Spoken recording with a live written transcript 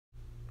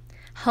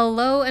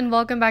Hello and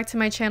welcome back to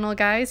my channel,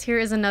 guys. Here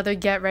is another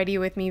get ready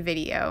with me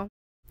video.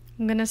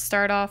 I'm gonna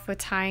start off with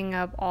tying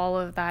up all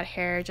of that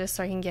hair just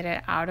so I can get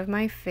it out of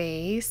my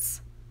face.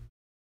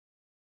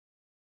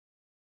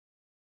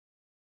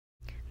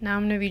 Now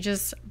I'm gonna be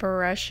just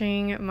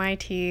brushing my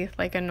teeth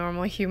like a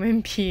normal human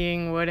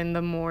being would in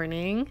the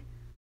morning.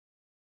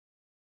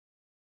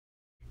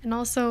 And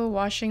also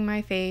washing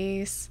my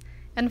face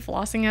and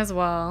flossing as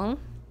well.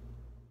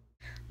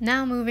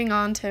 Now moving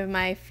on to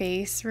my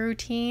face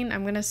routine,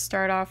 I'm going to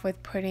start off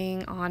with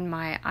putting on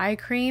my eye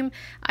cream.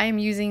 I am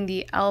using the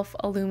e.l.f.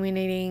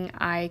 Illuminating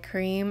Eye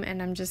Cream,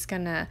 and I'm just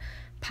going to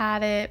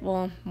pat it,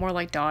 well, more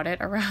like dot it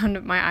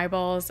around my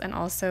eyeballs and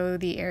also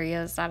the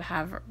areas that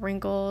have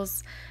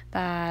wrinkles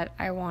that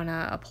I want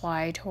to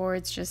apply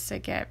towards just to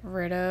get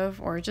rid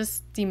of or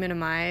just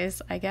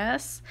deminimize, I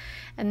guess.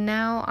 And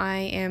now I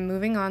am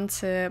moving on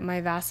to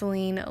my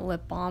Vaseline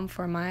lip balm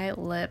for my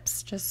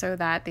lips just so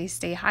that they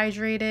stay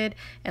hydrated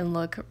and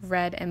look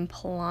red and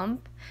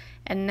plump.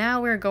 And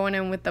now we're going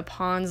in with the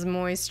Pond's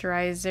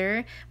moisturizer.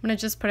 I'm going to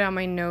just put it on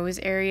my nose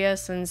area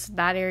since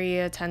that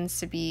area tends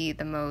to be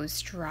the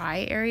most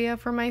dry area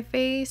for my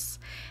face.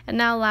 And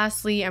now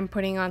lastly, I'm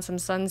putting on some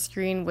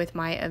sunscreen with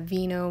my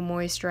Aveeno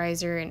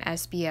moisturizer in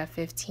SPF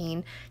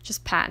 15,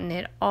 just patting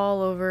it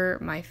all over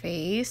my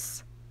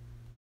face.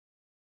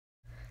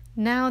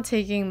 Now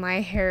taking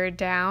my hair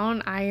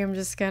down, I am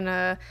just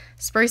gonna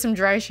spray some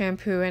dry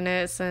shampoo in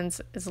it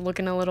since it's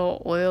looking a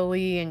little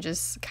oily and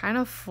just kind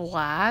of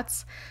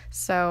flat.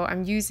 So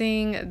I'm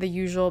using the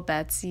usual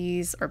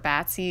Betsy's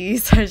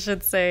I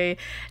should say,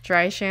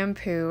 dry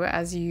shampoo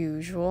as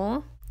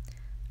usual.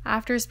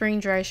 After spraying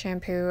dry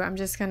shampoo, I'm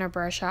just gonna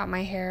brush out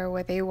my hair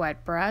with a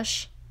wet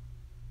brush.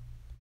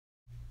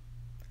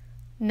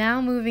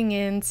 Now moving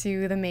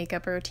into the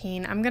makeup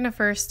routine, I'm going to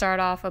first start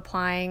off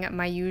applying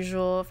my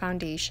usual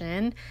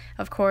foundation.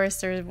 Of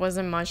course, there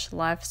wasn't much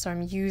left, so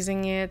I'm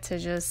using it to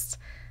just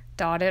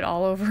dot it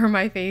all over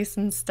my face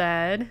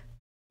instead.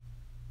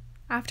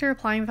 After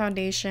applying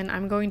foundation,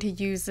 I'm going to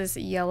use this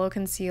yellow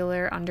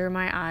concealer under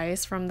my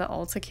eyes from the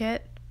Ulta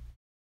kit.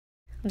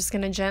 I'm just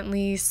going to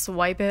gently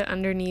swipe it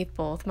underneath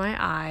both my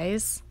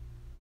eyes.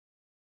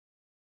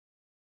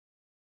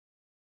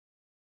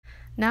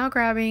 Now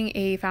grabbing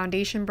a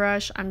foundation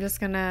brush, I'm just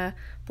going to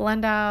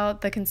blend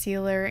out the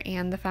concealer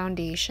and the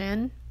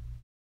foundation.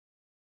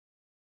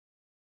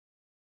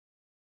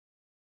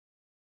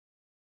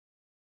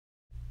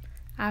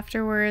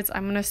 Afterwards,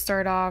 I'm going to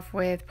start off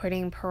with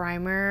putting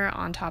primer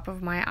on top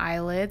of my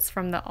eyelids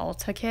from the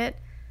Ulta kit.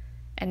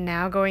 And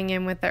now going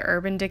in with the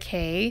Urban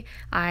Decay,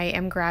 I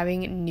am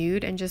grabbing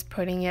Nude and just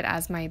putting it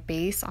as my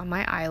base on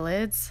my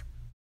eyelids.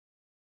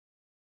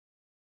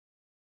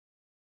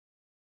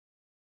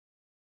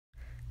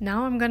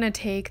 Now I'm going to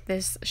take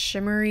this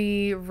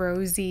shimmery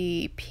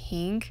rosy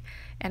pink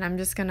and I'm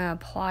just going to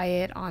apply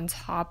it on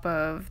top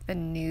of the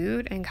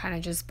nude and kind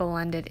of just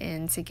blend it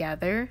in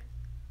together.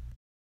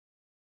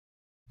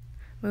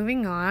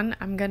 Moving on,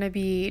 I'm going to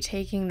be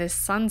taking this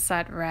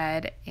Sunset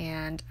Red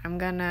and I'm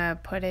going to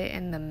put it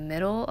in the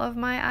middle of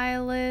my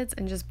eyelids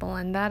and just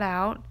blend that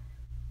out.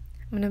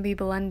 I'm going to be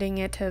blending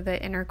it to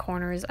the inner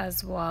corners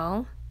as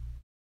well.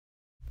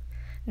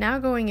 Now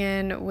going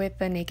in with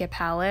the Naked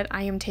palette,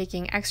 I am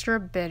taking Extra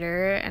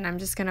Bitter and I'm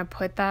just going to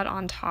put that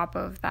on top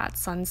of that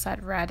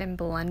Sunset Red and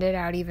blend it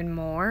out even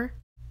more.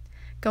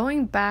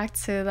 Going back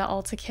to the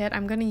Ulta kit,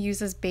 I'm going to use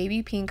this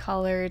baby pink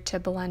color to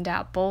blend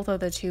out both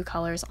of the two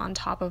colors on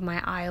top of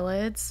my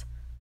eyelids.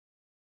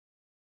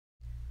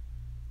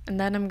 And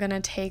then I'm going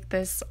to take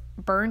this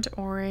burnt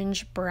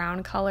orange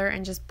brown color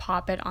and just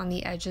pop it on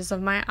the edges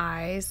of my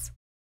eyes.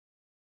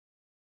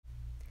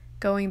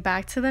 Going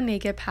back to the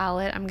Naked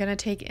palette, I'm going to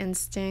take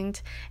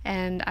Instinct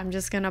and I'm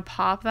just going to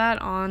pop that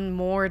on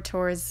more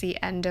towards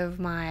the end of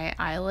my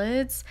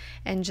eyelids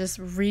and just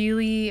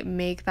really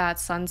make that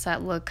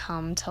sunset look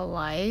come to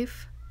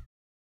life.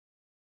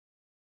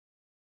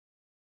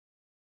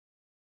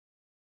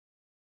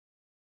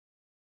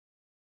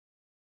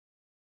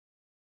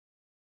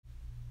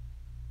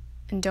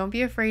 And don't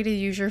be afraid to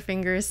use your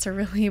fingers to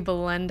really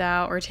blend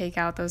out or take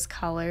out those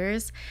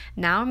colors.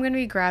 Now I'm going to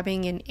be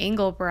grabbing an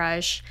angle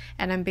brush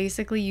and I'm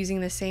basically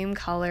using the same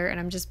color and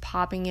I'm just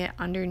popping it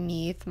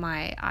underneath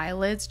my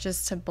eyelids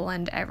just to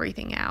blend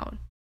everything out.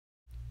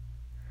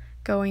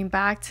 Going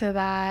back to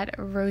that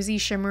rosy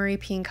shimmery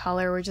pink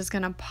color, we're just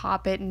going to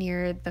pop it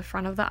near the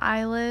front of the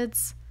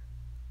eyelids.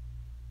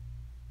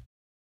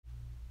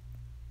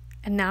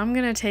 And now I'm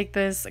going to take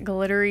this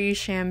glittery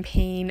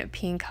champagne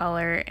pink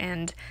color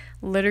and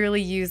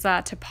literally use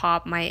that to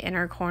pop my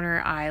inner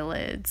corner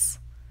eyelids.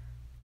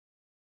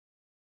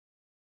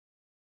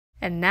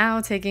 And now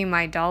taking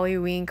my Dolly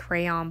Wing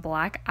Crayon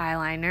Black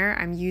Eyeliner,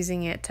 I'm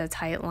using it to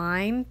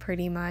tightline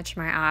pretty much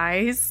my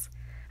eyes.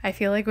 I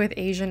feel like with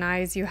Asian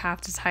eyes you have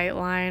to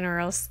tightline or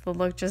else the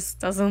look just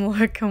doesn't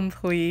look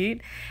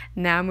complete.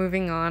 Now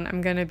moving on,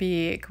 I'm going to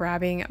be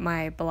grabbing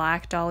my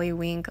black Dolly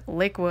Wing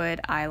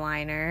liquid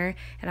eyeliner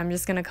and I'm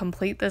just going to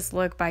complete this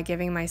look by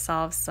giving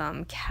myself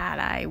some cat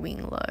eye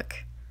wing look.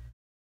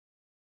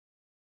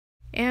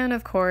 And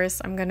of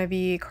course, I'm going to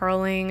be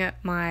curling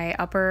my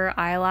upper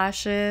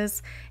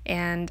eyelashes,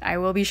 and I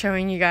will be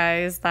showing you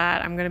guys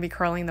that I'm going to be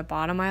curling the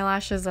bottom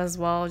eyelashes as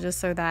well, just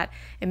so that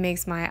it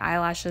makes my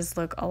eyelashes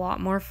look a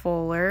lot more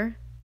fuller.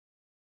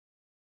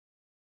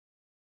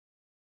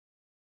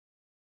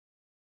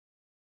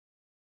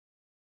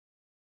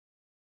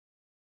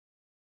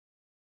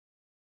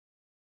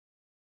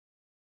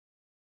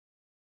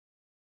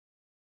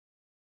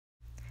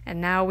 And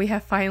now we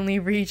have finally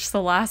reached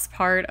the last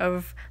part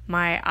of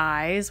my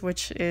eyes,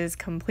 which is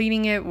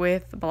completing it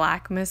with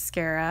black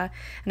mascara.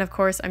 And of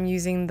course, I'm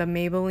using the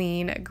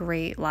Maybelline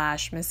Great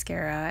Lash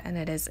Mascara, and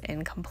it is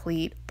in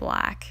complete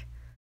black.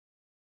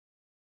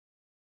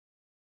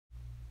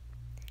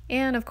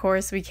 And of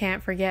course, we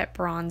can't forget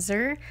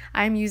bronzer.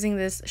 I'm using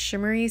this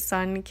Shimmery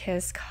Sun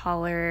Kiss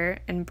color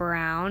in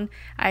brown.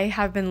 I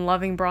have been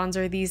loving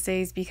bronzer these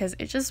days because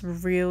it just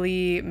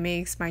really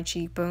makes my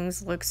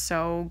cheekbones look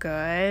so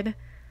good.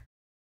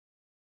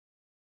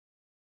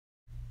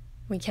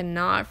 We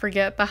cannot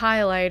forget the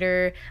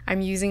highlighter.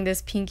 I'm using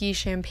this pinky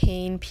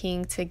champagne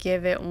pink to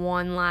give it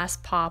one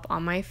last pop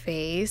on my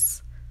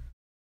face.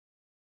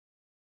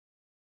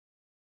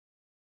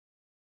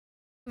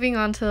 Moving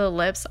on to the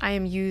lips, I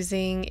am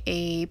using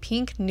a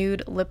pink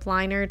nude lip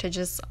liner to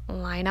just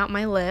line out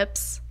my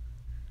lips.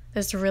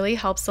 This really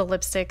helps the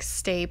lipstick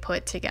stay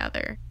put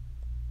together.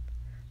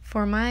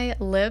 For my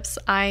lips,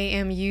 I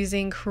am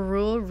using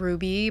Cruel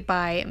Ruby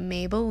by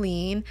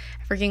Maybelline.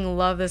 I freaking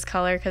love this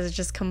color because it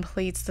just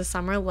completes the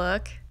summer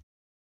look.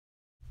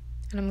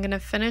 And I'm going to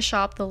finish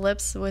off the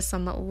lips with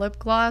some lip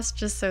gloss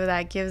just so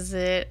that gives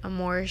it a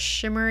more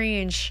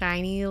shimmery and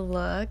shiny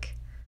look.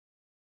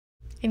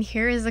 And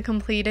here is the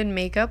completed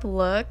makeup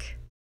look.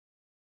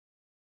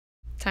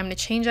 Time to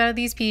change out of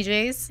these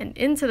PJs, and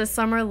into the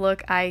summer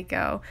look I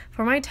go.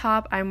 For my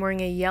top, I'm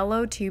wearing a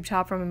yellow tube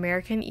top from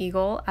American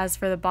Eagle. As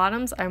for the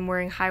bottoms, I'm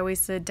wearing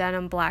high-waisted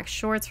denim black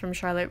shorts from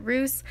Charlotte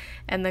Russe,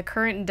 and the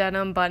current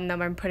denim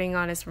button-up I'm putting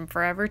on is from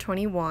Forever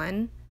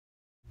 21.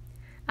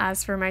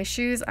 As for my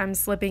shoes, I'm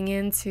slipping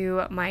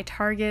into my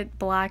Target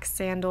black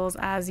sandals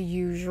as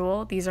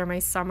usual. These are my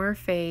summer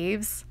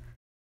faves.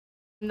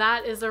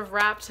 That is a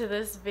wrap to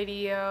this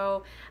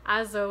video.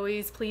 As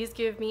always, please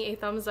give me a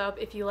thumbs up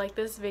if you like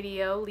this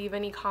video. Leave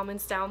any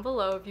comments down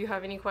below if you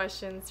have any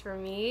questions for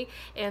me,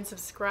 and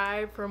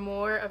subscribe for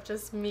more of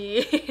just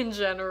me in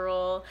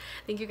general.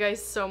 Thank you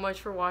guys so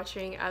much for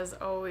watching. As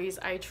always,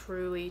 I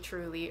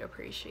truly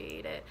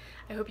appreciate it.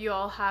 I hope you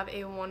all have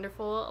a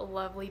wonderful,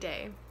 lovely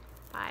day.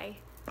 Bye.